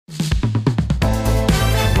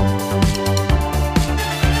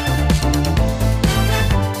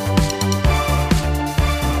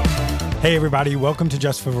Hey everybody, welcome to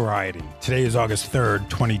Just for Variety. Today is August 3rd,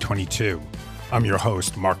 2022. I'm your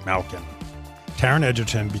host, Mark Malkin. Taron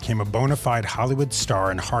Egerton became a bona fide Hollywood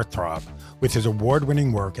star and heartthrob with his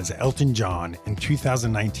award-winning work as Elton John in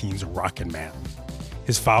 2019's Rocket Man.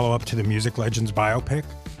 His follow-up to the music legend's biopic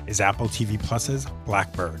is Apple TV Plus's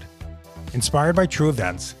Blackbird. Inspired by true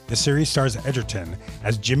events, the series stars Egerton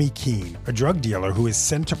as Jimmy Keene, a drug dealer who is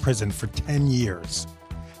sent to prison for 10 years.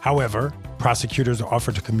 However, prosecutors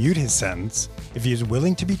offer to commute his sentence if he is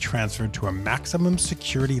willing to be transferred to a maximum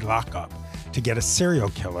security lockup to get a serial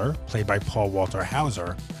killer, played by Paul Walter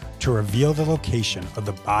Hauser, to reveal the location of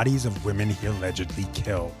the bodies of women he allegedly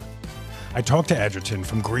killed. I talked to Egerton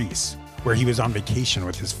from Greece, where he was on vacation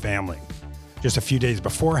with his family. Just a few days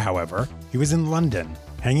before, however, he was in London,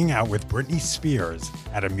 hanging out with Britney Spears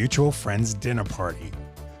at a mutual friend's dinner party.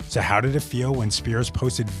 So how did it feel when Spears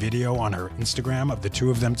posted video on her Instagram of the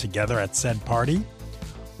two of them together at said party?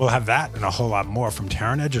 We'll have that and a whole lot more from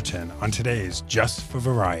Taron Egerton on today's Just for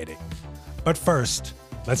Variety. But first,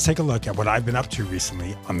 let's take a look at what I've been up to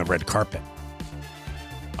recently on the red carpet.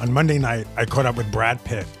 On Monday night, I caught up with Brad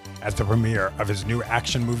Pitt at the premiere of his new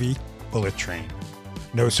action movie, Bullet Train.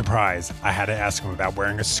 No surprise, I had to ask him about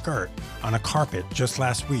wearing a skirt on a carpet just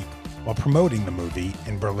last week while promoting the movie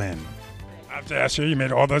in Berlin. I have to ask you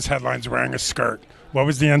made all those headlines wearing a skirt. What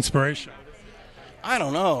was the inspiration? I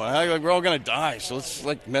don't know. We're all going to die, so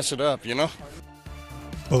let's mess it up, you know?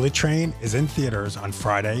 Bullet Train is in theaters on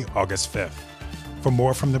Friday, August 5th. For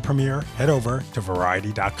more from the premiere, head over to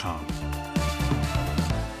Variety.com.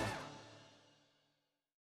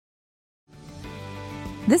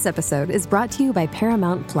 This episode is brought to you by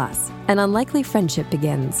Paramount Plus. An unlikely friendship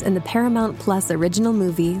begins in the Paramount Plus original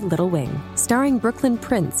movie Little Wing, starring Brooklyn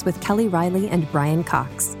Prince with Kelly Riley and Brian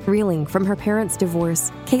Cox. Reeling from her parents'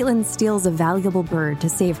 divorce, Caitlin steals a valuable bird to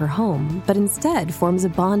save her home, but instead forms a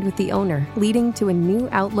bond with the owner, leading to a new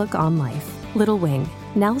outlook on life. Little Wing,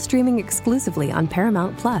 now streaming exclusively on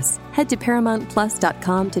Paramount Plus. Head to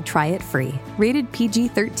ParamountPlus.com to try it free. Rated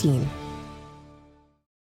PG-13.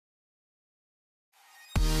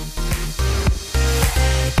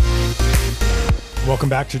 Welcome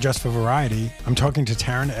back to Just for Variety. I'm talking to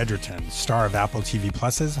Taron Egerton, star of Apple TV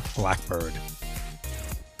Plus's Blackbird.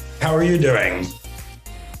 How are you doing?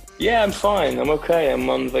 Yeah, I'm fine. I'm okay. I'm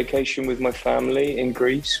on vacation with my family in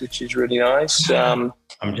Greece, which is really nice. I'm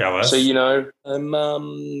jealous. So,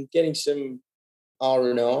 I'm getting some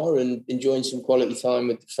R&R and enjoying some quality time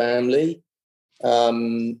with the family.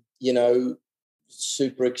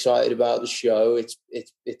 Super excited about the show. It's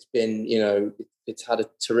been, it's had a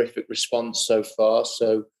terrific response so far.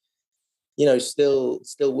 So, still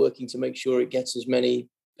working to make sure it gets as many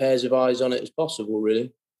pairs of eyes on it as possible,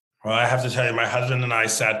 really. Well, I have to tell you, my husband and I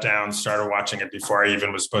sat down, started watching it before I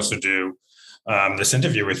even was supposed to do this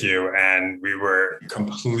interview with you. And we were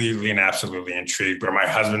completely and absolutely intrigued, but my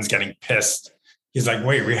husband's getting pissed. He's like,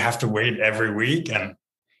 wait, we have to wait every week? And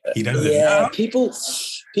he doesn't know. People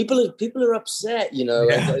are upset,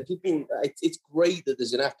 Yeah. It's great that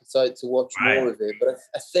there's an appetite to watch more of it, but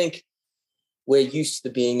I think we're used to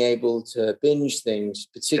being able to binge things,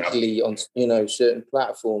 particularly on certain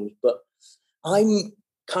platforms. But I'm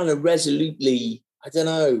kind of resolutely, I don't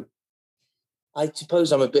know. I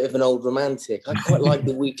suppose I'm a bit of an old romantic. I quite like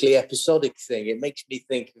the weekly episodic thing. It makes me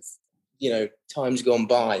think of times gone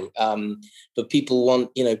by. But people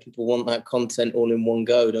want that content all in one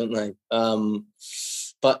go, don't they?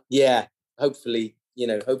 But yeah, hopefully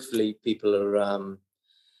people are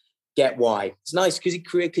get why. It's nice because I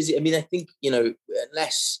think,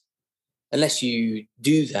 unless you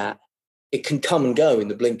do that, it can come and go in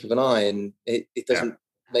the blink of an eye and it doesn't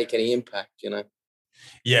make any impact,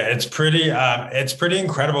 Yeah, it's pretty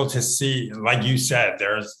incredible to see. Like you said,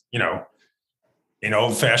 there's, in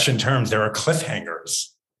old-fashioned terms, there are cliffhangers.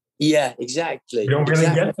 Yeah, exactly. We don't really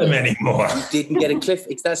get them anymore. You didn't get a cliff.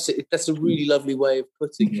 That's a really lovely way of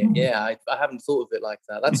putting it. Yeah, I haven't thought of it like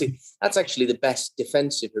that. That's actually the best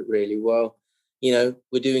defense of it, really. Well, we're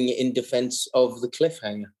doing it in defense of the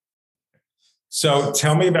cliffhanger. So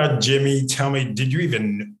tell me about Jimmy. Tell me,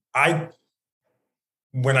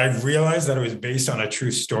 when I realized that it was based on a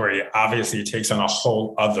true story, obviously it takes on a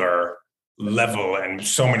whole other level and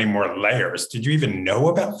so many more layers. Did you even know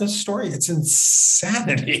about this story? It's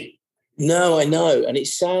insanity. No, I know. And it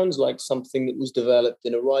sounds like something that was developed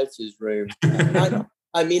in a writer's room. I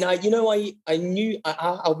knew,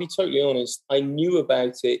 I'll be totally honest, I knew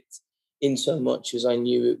about it in so much as I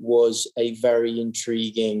knew it was a very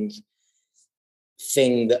intriguing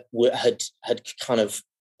thing that had kind of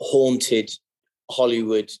haunted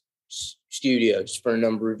Hollywood studios for a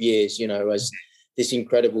number of years, as this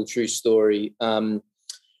incredible true story.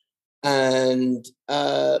 And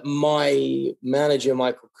my manager,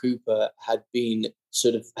 Michael Cooper, had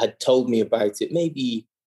told me about it maybe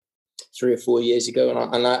 3 or 4 years ago.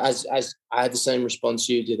 And I had the same response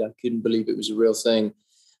you did. I couldn't believe it was a real thing.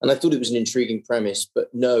 And I thought it was an intriguing premise,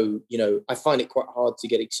 but no, I find it quite hard to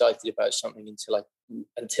get excited about something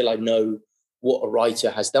until I know what a writer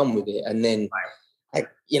has done with it. And then I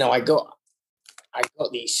got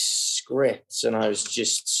these scripts and I was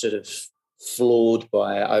just sort of floored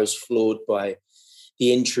by it. I was floored by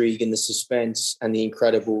the intrigue and the suspense and the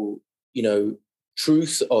incredible,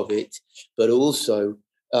 truth of it, but also,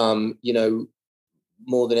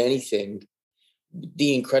 more than anything,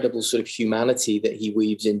 the incredible sort of humanity that he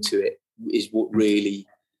weaves into it is what really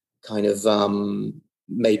kind of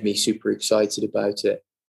made me super excited about it.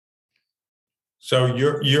 So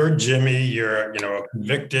you're Jimmy. You're a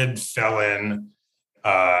convicted felon,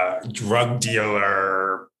 drug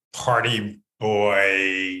dealer, party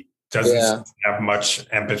boy, doesn't have much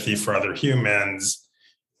empathy for other humans.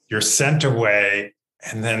 You're sent away,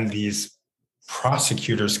 and then these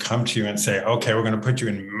prosecutors come to you and say, "Okay, we're going to put you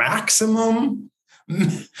in maximum."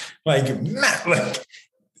 As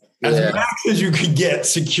max as you could get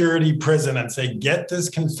security prison, and say, get this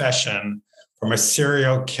confession from a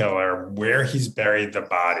serial killer where he's buried the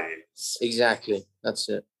bodies. Exactly. That's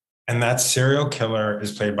it. And that serial killer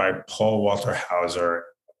is played by Paul Walter Hauser.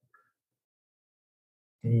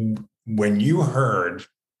 When you heard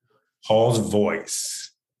Paul's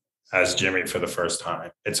voice as Jimmy for the first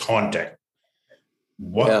time, it's haunting.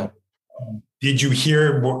 What did you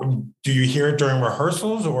hear? Do you hear it during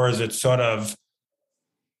rehearsals, or is it sort of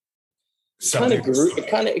something?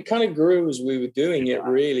 It kind of grew as we were doing it.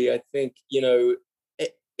 Really, I think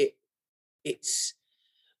it's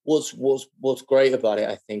what's great about it.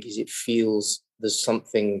 I think is it feels there's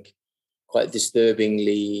something quite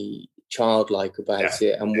disturbingly childlike about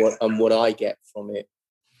it, and what I get from it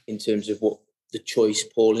in terms of what the choice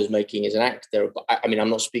Paul is making as an actor. But I mean, I'm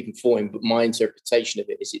not speaking for him, but my interpretation of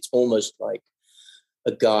it is it's almost like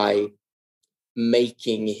a guy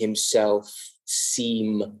making himself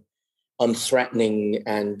seem unthreatening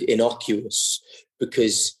and innocuous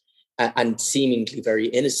and seemingly very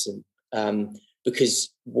innocent, because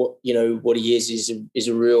what he is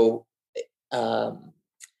a real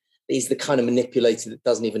he's the kind of manipulator that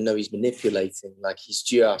doesn't even know he's manipulating. Like, he's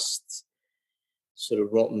just sort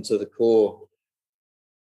of rotten to the core.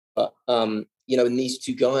 But and these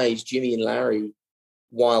two guys, Jimmy and Larry,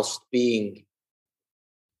 whilst being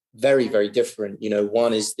very, very different,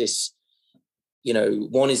 one is this,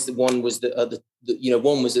 one was at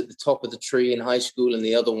the top of the tree in high school, and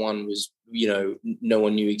the other one was, no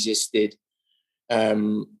one knew existed.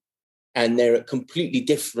 And they're at completely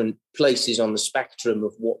different places on the spectrum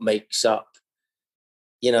of what makes up,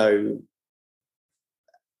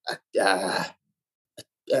 a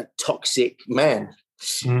toxic man.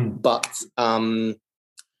 But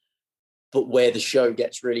where the show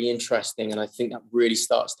gets really interesting, and I think that really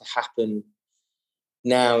starts to happen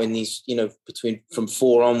now in these, from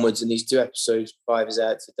 4 onwards, and these 2 episodes, 5 is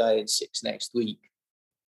out today and 6 next week.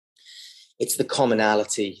 It's the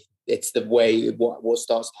commonality. It's the way what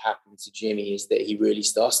starts to happen to Jimmy is that he really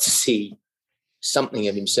starts to see something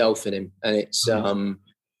of himself in him, and it's and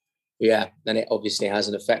it obviously has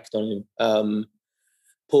an effect on him.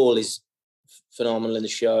 Paul is phenomenal in the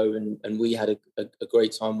show, and we had a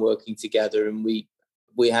great time working together, and we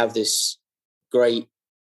have this great,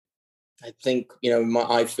 I think,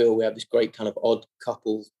 I feel we have this great kind of odd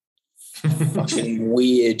couple, fucking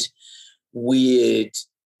weird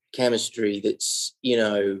chemistry that's,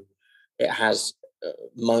 it has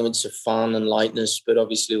moments of fun and lightness, but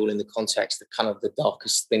obviously all in the context of kind of the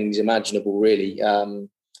darkest things imaginable, really.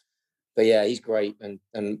 But yeah, he's great, and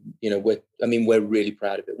we're really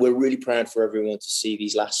proud of it. We're really proud for everyone to see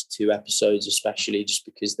these last 2 episodes, especially just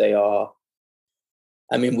because they are.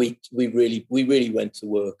 I mean, we really went to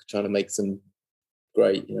work trying to make them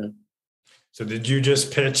great, So, did you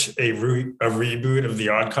just pitch a reboot of The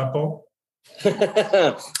Odd Couple?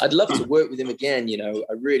 I'd love to work with him again.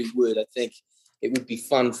 I really would. I think it would be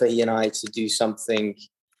fun for he and I to do something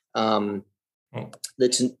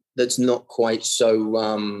that's not quite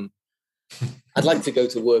so. I'd like to go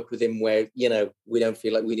to work with him where, we don't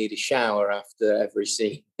feel like we need a shower after every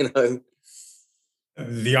scene,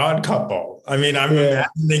 The Odd Couple. I mean, I'm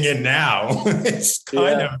imagining it now. It's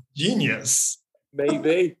kind of genius.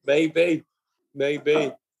 Maybe. If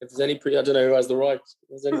there's any I don't know who has the rights. If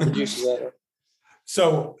there's any producers out there.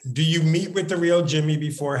 So, do you meet with the real Jimmy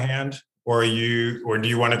beforehand, or do you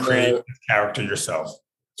want to create this character yourself?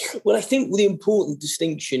 Well, I think the important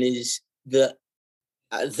distinction is that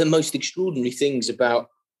the most extraordinary things about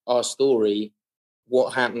our story,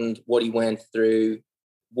 what happened, what he went through,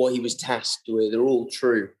 what he was tasked with, are all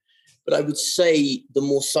true. But I would say the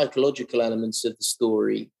more psychological elements of the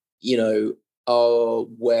story, are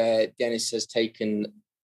where Dennis has taken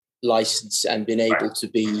license and been able to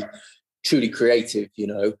be truly creative.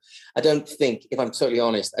 I don't think, if I'm totally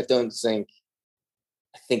honest, I think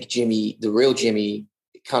Jimmy, the real Jimmy,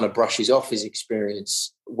 kind of brushes off his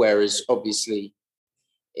experience, whereas obviously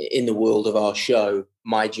in the world of our show,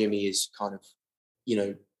 my Jimmy is kind of,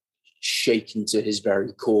 shaken to his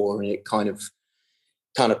very core, and it kind of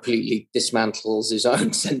completely dismantles his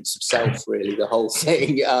own sense of self, really, the whole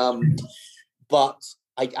thing. But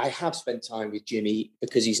I have spent time with Jimmy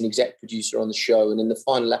because he's an exec producer on the show. And in the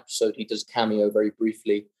final episode, he does a cameo very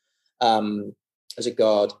briefly as a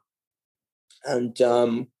guard. And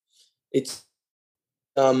it's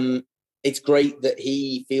great that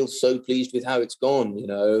he feels so pleased with how it's gone.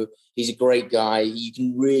 He's a great guy. You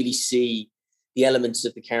can really see the elements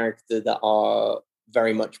of the character that are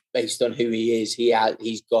very much based on who he is.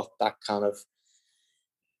 He's got that kind of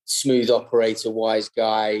smooth operator, wise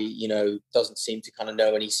guy, doesn't seem to kind of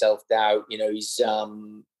know any self-doubt. He's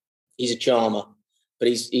a charmer, but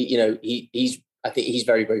I think he's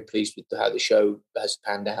very, very pleased with how the show has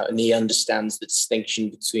panned out. And he understands the distinction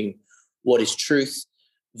between what is truth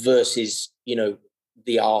versus,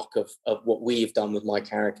 the arc of what we've done with my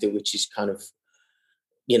character, which is kind of,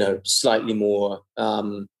 slightly more,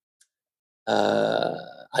 I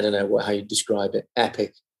don't know how you describe it,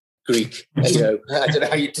 epic, Greek, I don't know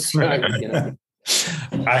how you describe it,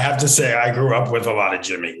 I have to say, I grew up with a lot of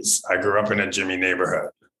Jimmys. I grew up in a Jimmy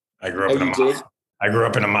neighborhood. I grew up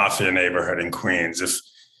in a mafia neighborhood in Queens. If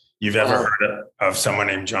you've ever heard of someone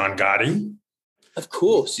named John Gotti. Of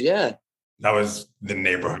course, yeah. That was the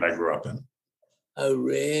neighborhood I grew up in. Oh,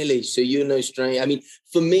 really? So you're no stranger. I mean,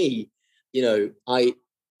 for me,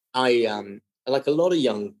 I like a lot of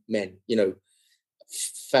young men,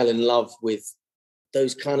 fell in love with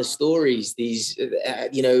those kind of stories, these,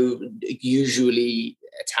 usually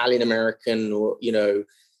Italian American or,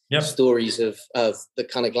 stories of the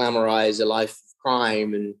kind of glamorize a life of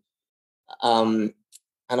crime and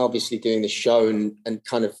obviously doing the show and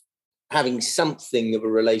kind of having something of a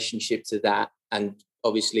relationship to that. And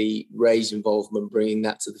obviously Ray's involvement, bringing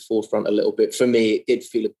that to the forefront a little bit. For me, it did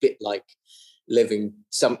feel a bit like living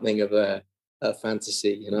something of a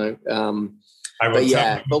fantasy, I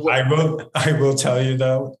will tell you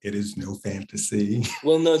though, it is no fantasy.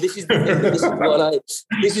 Well, no, this is the thing.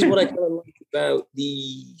 This is what I kind of like about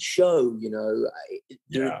the show.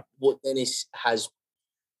 What Dennis has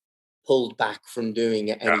pulled back from doing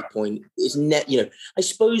at any point is I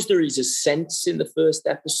suppose there is a sense in the first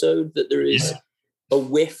episode that there is a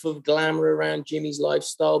whiff of glamour around Jimmy's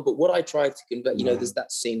lifestyle. But what I try to convey, there's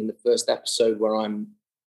that scene in the first episode where I'm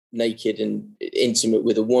naked and intimate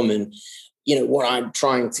with a woman. What I'm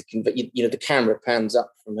trying to convey, the camera pans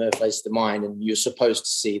up from her face to mine, and you're supposed to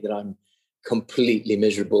see that I'm completely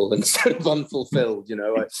miserable and sort of unfulfilled.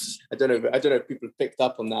 I don't know if people have picked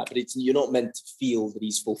up on that, but you're not meant to feel that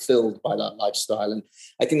he's fulfilled by that lifestyle. And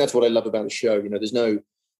I think that's what I love about the show. There's no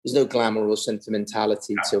glamour or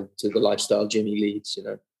sentimentality to the lifestyle Jimmy leads.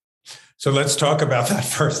 So let's talk about that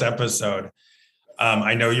first episode.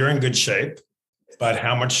 I know you're in good shape, but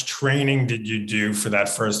how much training did you do for that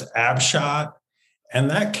first ab shot? And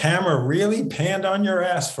that camera really panned on your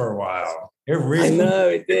ass for a while. It really. I know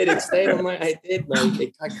it did. It stayed on my. I did,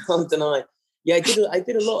 mate. I can't deny. Yeah, I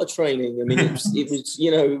did a lot of training. I mean, it was.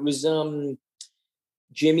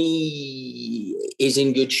 Jimmy is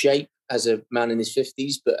in good shape as a man in his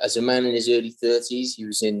 50s, but as a man in his early 30s, he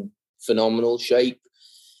was in phenomenal shape.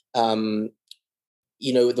 The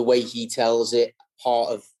way he tells it,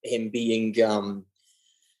 part of him being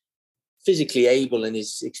physically able and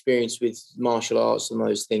his experience with martial arts and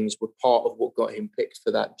those things were part of what got him picked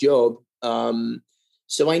for that job.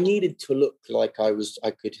 So I needed to look like I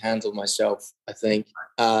could handle myself, I think.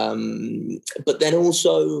 But then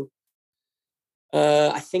also,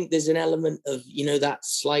 I think there's an element of, that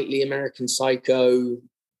slightly American Psycho,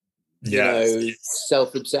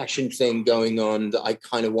 self-obsession thing going on that I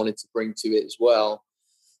kind of wanted to bring to it as well.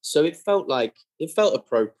 So it felt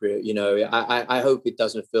appropriate, I hope it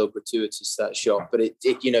doesn't feel gratuitous, that shot, but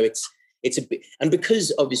it's a bit, and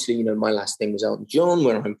because obviously, my last thing was Elton John,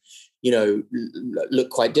 where I'm, look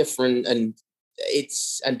quite different, and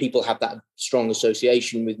people have that strong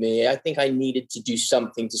association with me. I think I needed to do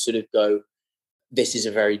something to sort of go, this is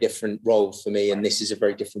a very different role for me, and this is a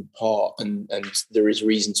very different part, and there is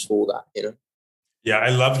reasons for that, Yeah, I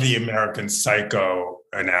love the American Psycho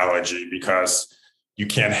analogy because you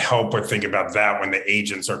can't help but think about that when the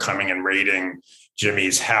agents are coming and raiding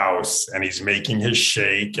Jimmy's house and he's making his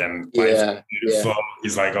shake and life's beautiful.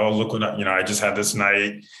 He's like, oh, look what I just had this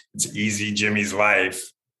night. It's easy, Jimmy's life.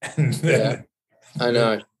 And then I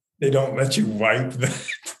know. They don't let you wipe the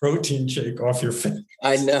protein shake off your face.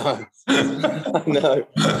 I know. I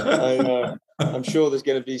know. I'm sure there's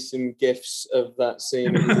going to be some gifs of that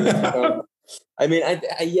scene. I mean,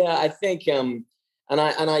 I think, and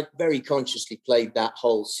I very consciously played that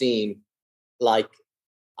whole scene like,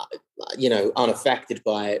 unaffected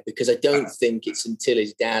by it, because I don't think it's until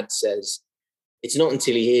his dad says, it's not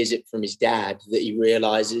until he hears it from his dad that he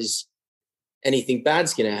realizes anything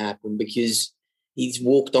bad's going to happen, because he's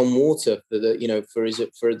walked on water for the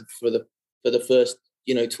first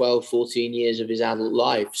 12, 14 years of his adult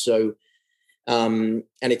life. So and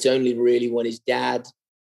it's only really when his dad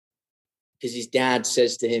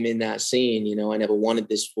says to him in that scene, I never wanted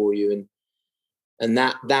this for you, and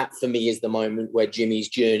that for me is the moment where Jimmy's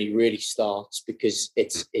journey really starts, because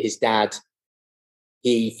it's his dad.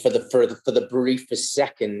 He for the briefest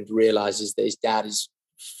second realizes that his dad is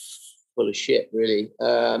full of shit, really,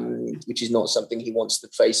 which is not something he wants to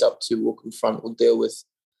face up to or confront or deal with.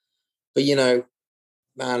 But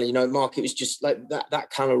Mark, it was just like that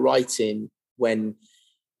kind of writing, when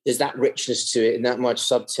there's that richness to it and that much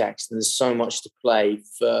subtext, and there's so much to play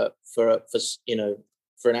for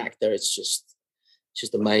an actor. It's just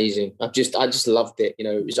amazing. I just loved it.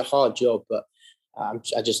 It was a hard job, but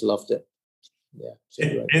I just loved it. Yeah.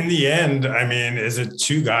 In the end, I mean, is it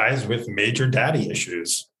two guys with major daddy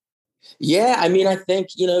issues? Yeah, I mean, I think,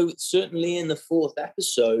 certainly in the fourth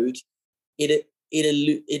episode, it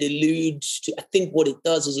alludes to, I think what it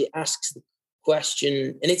does is it asks the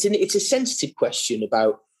question, and it's a sensitive question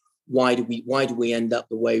about why do we end up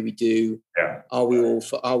the way we do? Yeah. Are we all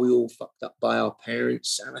fucked up by our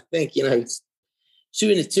parents? And I think, to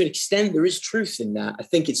an extent, there is truth in that. I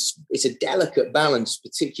think it's a delicate balance,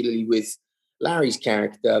 particularly with Larry's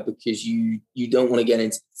character, because you don't want to get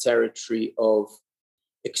into the territory of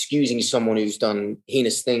excusing someone who's done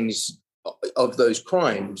heinous things of those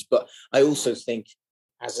crimes. But I also think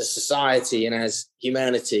as a society and as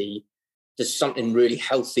humanity, there's something really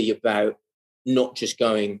healthy about not just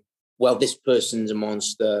going, well, this person's a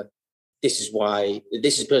monster. This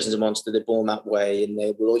person's a monster. They're born that way. And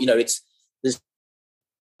they will, there's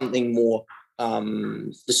something more,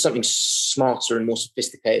 there's something smarter and more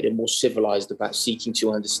sophisticated and more civilized about seeking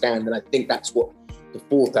to understand. And I think that's what the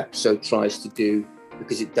fourth episode tries to do,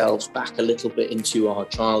 because it delves back a little bit into our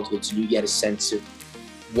childhoods, and you get a sense of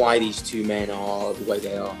why these two men are the way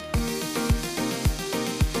they are.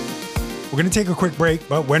 We're going to take a quick break,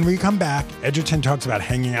 but when we come back, Egerton talks about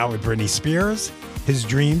hanging out with Britney Spears, his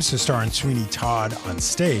dreams to star in Sweeney Todd on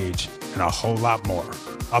stage, and a whole lot more.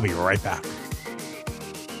 I'll be right back.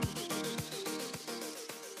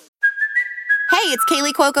 Hey, it's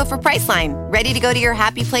Kaylee Cuoco for Priceline. Ready to go to your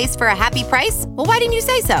happy place for a happy price? Well, why didn't you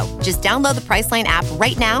say so? Just download the Priceline app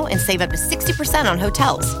right now and save up to 60% on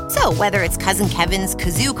hotels. So whether it's Cousin Kevin's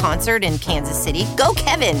Kazoo Concert in Kansas City, go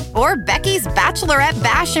Kevin, or Becky's Bachelorette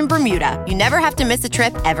Bash in Bermuda, you never have to miss a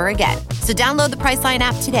trip ever again. So download the Priceline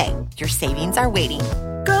app today. Your savings are waiting.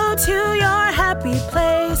 Go to your happy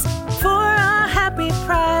place for a happy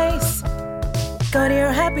price. Go to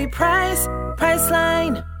your happy price,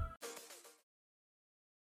 Priceline.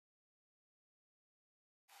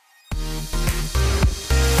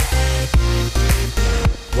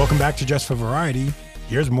 Welcome back to Just for Variety.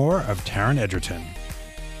 Here's more of Taron Egerton.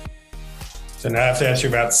 So now I have to ask you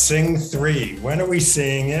about Sing 3. When are we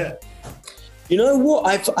seeing it? You know what?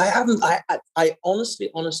 I honestly,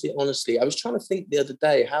 I was trying to think the other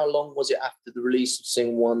day, how long was it after the release of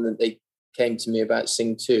Sing 1 that they came to me about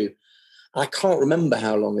Sing 2? I can't remember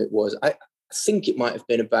how long it was. I think it might have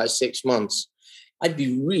been about 6 months. I'd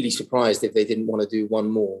be really surprised if they didn't want to do one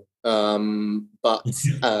more. But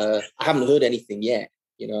I haven't heard anything yet.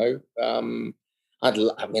 I'd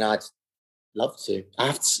love to. I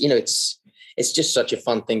have to, it's just such a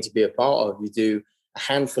fun thing to be a part of. You do a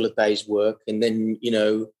handful of days work, and then,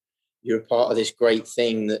 you're a part of this great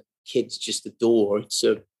thing that kids just adore. It's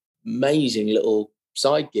an amazing little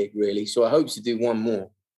side gig, really. So I hope to do one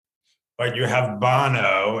more. But you have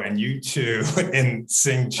Bono and you two in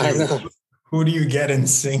Sing 2. I know. Who do you get in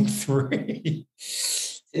Sing 3?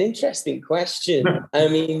 It's an interesting question. I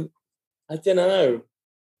mean, I don't know.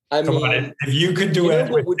 Come on, if you could do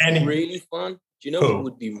it what would any... be really fun? Do you know what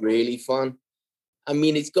would be really fun? I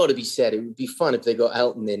mean, it's got to be said. It would be fun if they got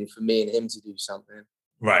Elton in for me and him to do something.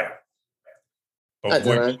 Right. But I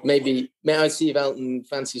don't know. Maybe I see if Elton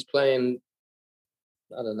fancies playing.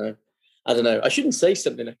 I don't know. I don't know. I shouldn't say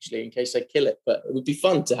something actually in case I kill it, but it would be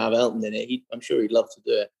fun to have Elton in it. I'm sure he'd love to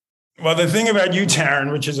do it. Well, the thing about you,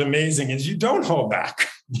 Taron, which is amazing, is you don't hold back.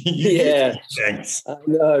 Yeah, things.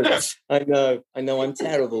 I know. I'm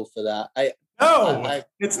terrible for that.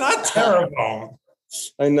 It's not terrible.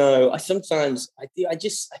 I know. Sometimes I do. I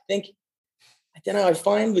don't know. I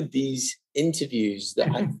find with these interviews that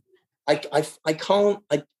I can't.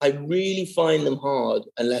 I really find them hard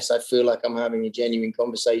unless I feel like I'm having a genuine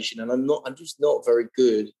conversation, and I'm just not very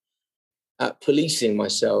good at policing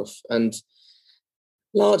myself. And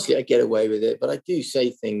largely I get away with it, but I do say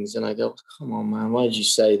things and I go, come on, man, why did you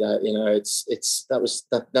say that? You know,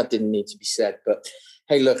 that didn't need to be said. But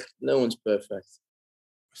hey, look, no one's perfect.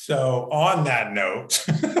 So on that note,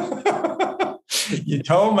 you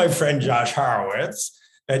told my friend Josh Horowitz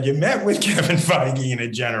that you met with Kevin Feige in a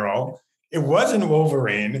general. It wasn't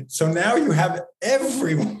Wolverine. So now you have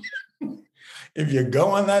everyone. If you go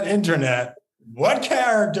on that internet, what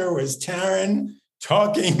character was Taron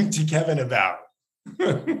talking to Kevin about?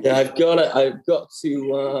 Yeah, I've got to. I've got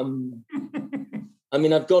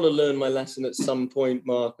to learn my lesson at some point,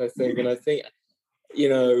 Mark. I think, and I think, you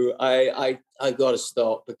know, I got to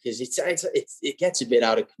stop because it gets a bit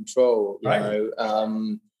out of control, you know.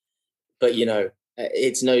 But you know,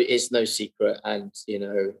 it's no secret, and you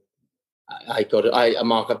know,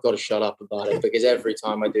 Mark, I've got to shut up about it because every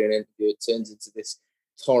time I do an interview, it turns into this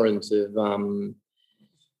torrent of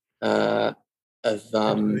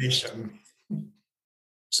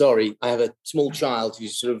Sorry, I have a small child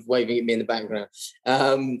who's sort of waving at me in the background.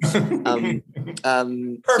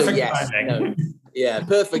 Perfect timing. Yeah,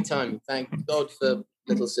 perfect timing. Thank God for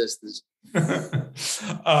little sisters.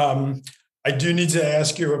 I do need to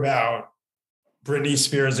ask you about Britney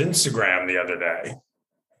Spears' Instagram the other day.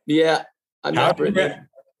 Yeah, I met Britney.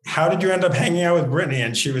 How did you end up hanging out with Britney?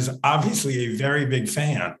 And she was obviously a very big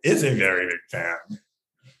fan. Is a very big fan.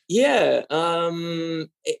 Yeah,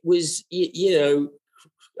 it was, you know.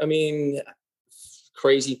 I mean,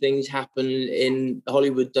 crazy things happen in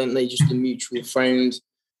Hollywood, don't they? Just a mutual friend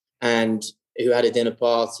and who had a dinner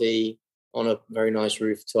party on a very nice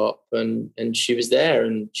rooftop, and she was there,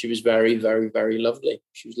 and she was very, very, very lovely.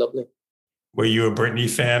 She was lovely. Were you a Britney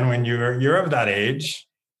fan when you're of that age?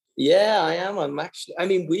 Yeah, I am.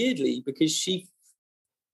 Weirdly, because she,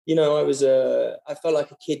 you know, I felt like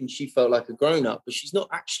a kid and she felt like a grown up, but she's not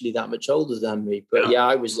actually that much older than me. But yeah,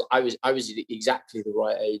 I was exactly the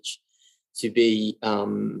right age to be,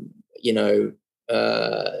 you know,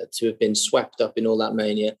 to have been swept up in all that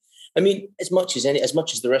mania. I mean, as much as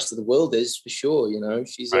the rest of the world is, for sure. You know,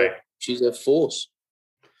 she's a force.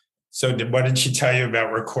 So what did she tell you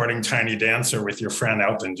about recording Tiny Dancer with your friend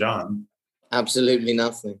Elton John? Absolutely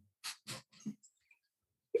nothing.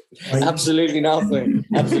 Absolutely nothing.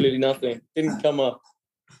 Absolutely nothing. Didn't come up.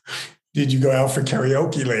 Did you go out for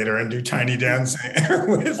karaoke later and do Tiny Dancing?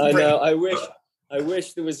 I know. I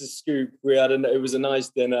wish there was a scoop. It was a nice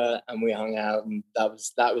dinner and we hung out, and that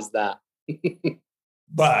was that.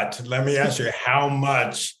 But let me ask you, how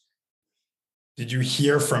much did you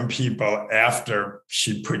hear from people after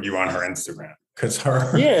she put you on her Instagram?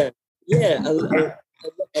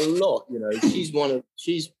 A lot, you know. She's one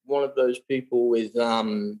of those people with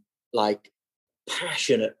like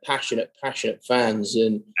passionate fans,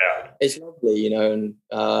 and it's lovely, you know. And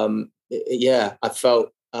I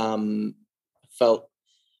felt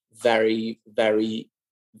very, very,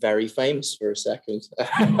 very famous for a second.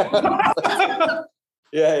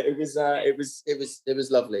 Yeah, it was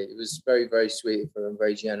lovely. It was very, very sweet of her and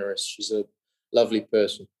very generous. She's a lovely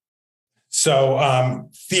person. So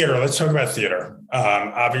theater, let's talk about theater.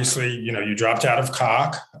 Obviously, you know, you dropped out of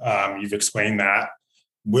Cock. You've explained that.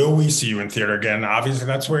 Will we see you in theater again? Obviously,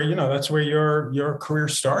 that's where your career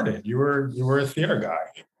started. You were a theater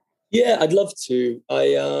guy. Yeah, I'd love to.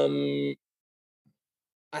 I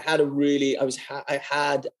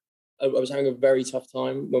was having a very tough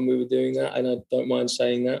time when we were doing that, and I don't mind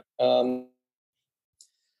saying that.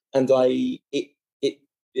 And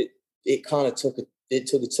it kind of took a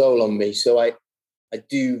toll on me. So I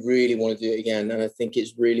do really want to do it again, and I think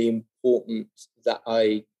it's really important that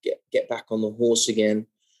I get back on the horse again,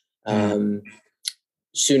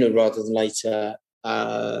 sooner rather than later.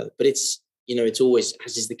 But it's, you know, it's always,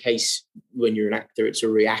 as is the case when you're an actor, it's a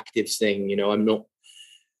reactive thing. You know, I'm not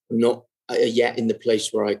yet in the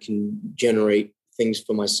place where I can generate things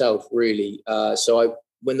for myself, really. So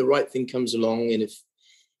when the right thing comes along, and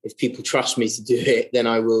if people trust me to do it, then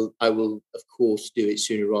I will of course do it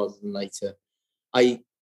sooner rather than later. I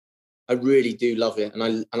really do love it,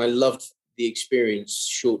 and I loved the experience,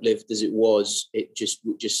 short-lived as it was. It just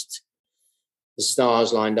there's the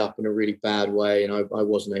stars lined up in a really bad way, and I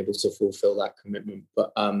wasn't able to fulfill that commitment.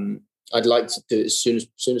 But I'd like to do it as soon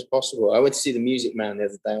as possible. I went to see The Music Man the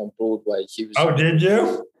other day on Broadway. Oh, did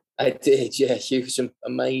you? I did, yeah. He was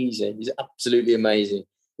amazing. He's absolutely amazing.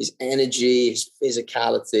 His energy, his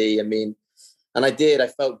physicality. I mean, and I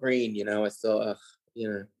felt green, you know. I thought, you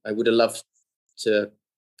know, I would have loved to,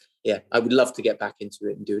 I would love to get back into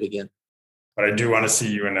it and do it again. But I do want to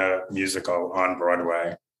see you in a musical on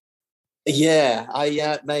Broadway. Yeah,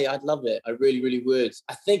 mate, I'd love it. I really, really would.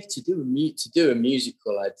 I think to do a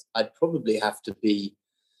musical, I'd probably have to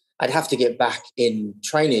get back in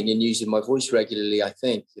training and using my voice regularly. I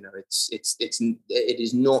think, you know, it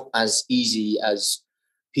is not as easy as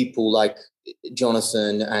people like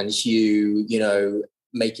Jonathan and Hugh, you know,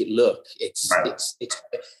 make it look. It's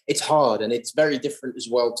hard, and it's very different as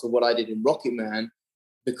well to what I did in Rocket Man,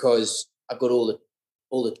 because I've got all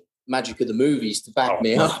the magic of the movies to back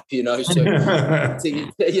me up, you know. So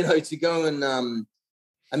to go and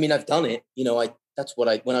I mean, I've done it, you know. When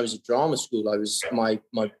I was at drama school, I was my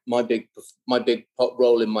big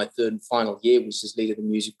role in my third and final year was as lead of the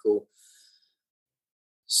musical.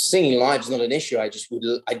 Singing live is not an issue.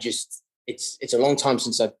 It's a long time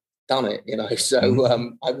since I've done it, you know. So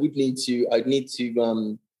I'd need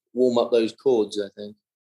to warm up those chords, I think.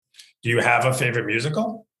 Do you have a favorite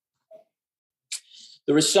musical?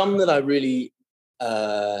 There are some that I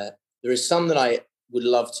would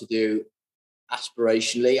love to do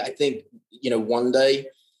aspirationally. I think, you know, one day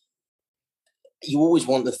you always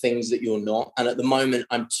want the things that you're not. And at the moment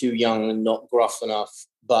I'm too young and not gruff enough.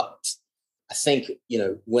 But I think, you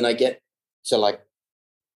know, when I get to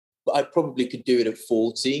I probably could do it at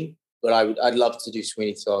 40, but I'd love to do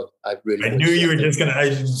Sweeney Todd. I knew you were just gonna.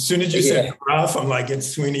 As soon as you said gruff, I'm like, it's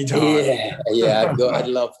Sweeney Todd. Yeah. I'd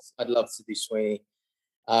love to do Sweeney.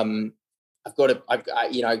 I've got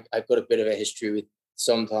a bit of a history with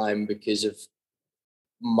Sondheim because of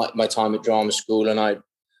my time at drama school, and I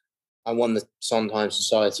won the Sondheim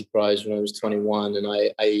Society Prize when I was 21, and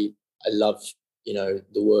I love, you know,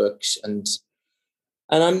 the works, and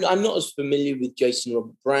I'm not as familiar with Jason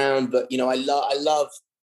Robert Brown, but, you know, I love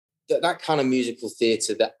that kind of musical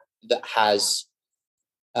theatre that has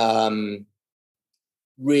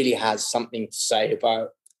really has something to say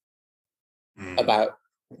about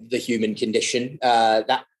the human condition.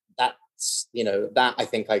 That's, you know, that I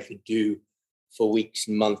think I could do for weeks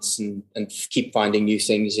and months and keep finding new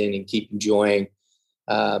things in and keep enjoying.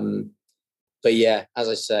 But yeah, as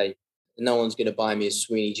I say, no one's going to buy me a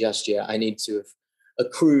Sweeney just yet. I need to have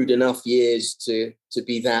accrued enough years to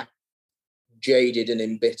be that jaded and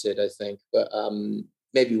embittered, I think. But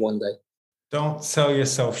maybe one day. Don't sell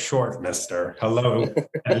yourself short, mister. Hello.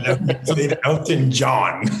 Elton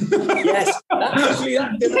John. Yes,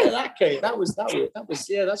 that was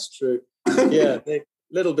yeah, that's true. Yeah, a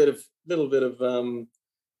little bit of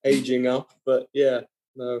aging up, but yeah,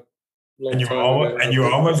 no. And you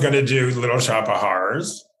were almost going to do Little Shop of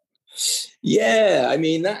Horrors. Yeah, I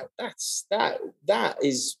mean that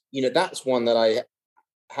is, you know, that's one that I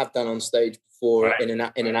have done on stage before, right, in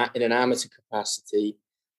an amateur capacity.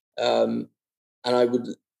 And I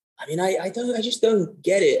just don't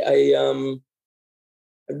get it.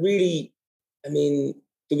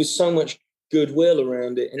 There was so much goodwill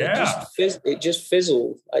around it, and it just fizzled. It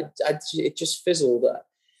just fizzled.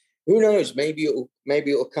 Who knows? Maybe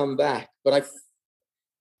it'll come back, but I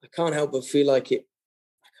can't help but feel like it.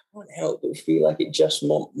 I can't help but feel like it just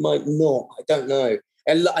might not. I don't know.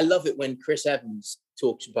 I love it when Chris Evans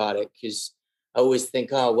talks about it, because I always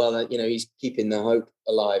think, oh, well, you know, he's keeping the hope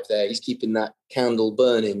alive there. He's keeping that candle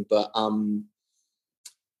burning. But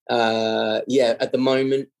at the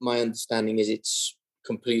moment, my understanding is it's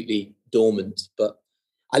completely dormant. But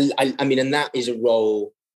I mean, and that is a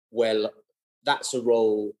role where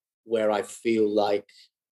I feel like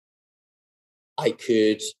I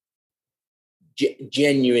could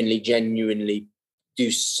genuinely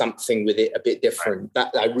do something with it a bit different.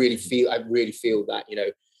 That I really feel that, you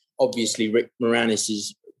know. Obviously, Rick Moranis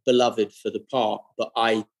is beloved for the part, but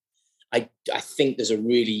I think there's a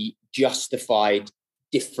really justified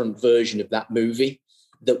different version of that movie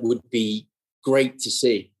that would be great to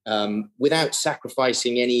see, without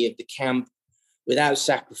sacrificing any of the camp, without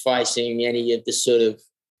sacrificing any of the sort of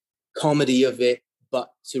comedy of it,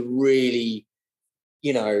 but to really,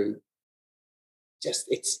 you know,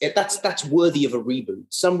 that's worthy of a reboot.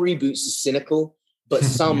 Some reboots are cynical, but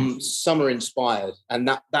some are inspired, and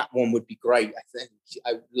that one would be great. I think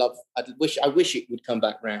I wish it would come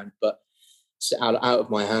back round, but it's out of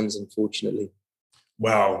my hands, unfortunately.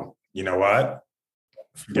 Well, you know what?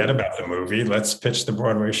 Forget about the movie. Let's pitch the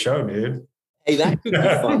Broadway show, dude. Hey, that could be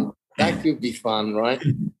fun. That could be fun, right?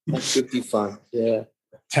 That could be fun. Yeah.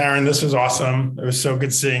 Taron, this was awesome. It was so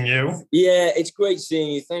good seeing you. Yeah, it's great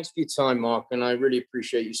seeing you. Thanks for your time, Mark. And I really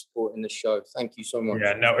appreciate you supporting the show. Thank you so much.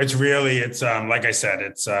 Yeah, no, it's like I said,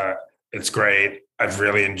 it's great. I've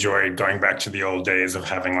really enjoyed going back to the old days of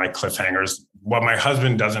having like cliffhangers. What my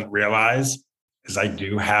husband doesn't realize is I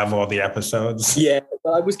do have all the episodes. Yeah,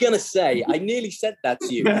 but I was going to say, I nearly said that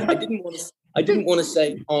to you. I didn't want to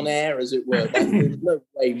say on air, as it were. But there's no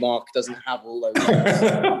way Mark doesn't have all those.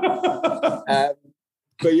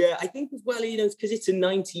 But yeah, I think as well, because it's a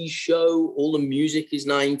 90s show, all the music is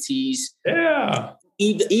 90s. Yeah.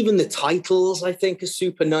 Even the titles, I think, are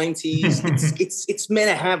super 90s. It's meant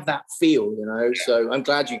to have that feel, So I'm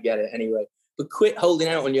glad you get it anyway. But quit holding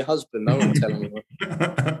out on your husband. No one telling me.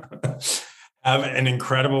 Have an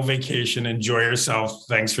incredible vacation. Enjoy yourself.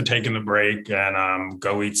 Thanks for taking the break, and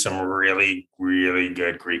go eat some really, really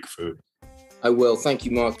good Greek food. I will. Thank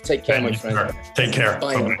you, Mark. Take care, my friend. Sure. Take care.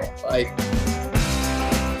 Bye. Bye.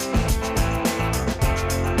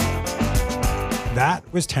 That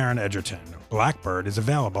was Taron Egerton. Blackbird is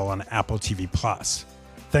available on Apple TV+.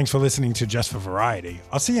 Thanks for listening to Just for Variety.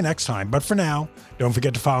 I'll see you next time. But for now, don't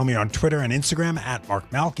forget to follow me on Twitter and Instagram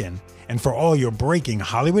 @MarkMalkin. And for all your breaking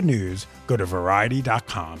Hollywood news, go to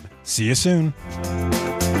Variety.com. See you soon.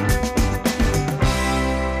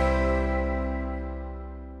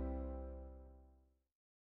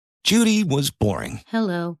 Judy was boring.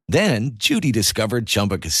 Hello. Then Judy discovered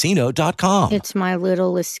ChumbaCasino.com. It's my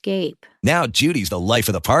little escape. Now Judy's the life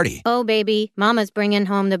of the party. Oh, baby, mama's bringing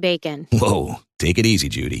home the bacon. Whoa, take it easy,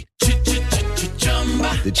 Judy.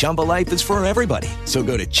 The Chumba life is for everybody. So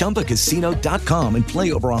go to ChumbaCasino.com and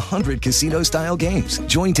play over 100 casino-style games.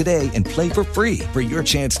 Join today and play for free for your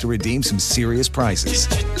chance to redeem some serious prizes.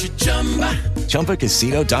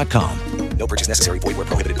 ChumbaCasino.com. No purchase necessary. Void where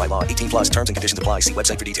prohibited by law. 18+ terms and conditions apply. See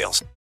website for details.